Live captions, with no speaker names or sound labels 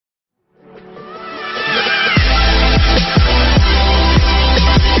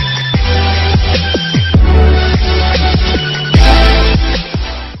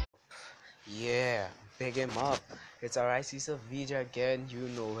It's alright, Cecil Vija again. You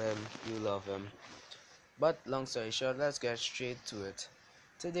know him, you love him. But long story short, let's get straight to it.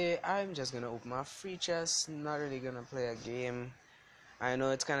 Today, I'm just gonna open my free chest. Not really gonna play a game. I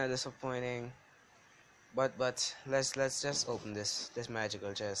know it's kind of disappointing, but let's just open this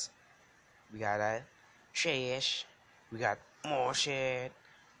magical chest. We got that trash. We got more shit,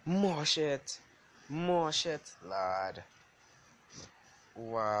 more shit, more shit. Lord,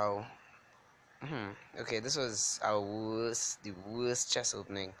 wow. Okay, this was the worst chest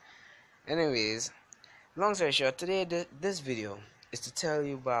opening. Anyways, long story short, today this video is to tell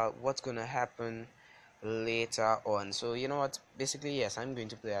you about what's gonna happen later on. So you know what? Basically, yes, I'm going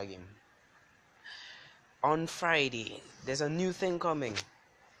to play a game. On Friday, there's a new thing coming.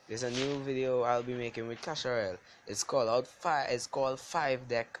 There's a new video I'll be making with Clash Royale. It's called It's called 5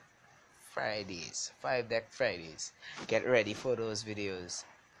 Deck Fridays. 5 Deck Fridays. Get ready for those videos,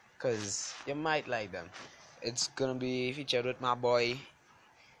 cause you might like them. It's gonna be featured with my boy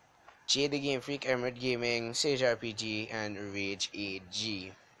Jay the Game Freak, Emerald Gaming, Sage RPG, and Rage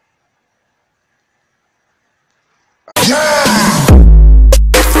AG.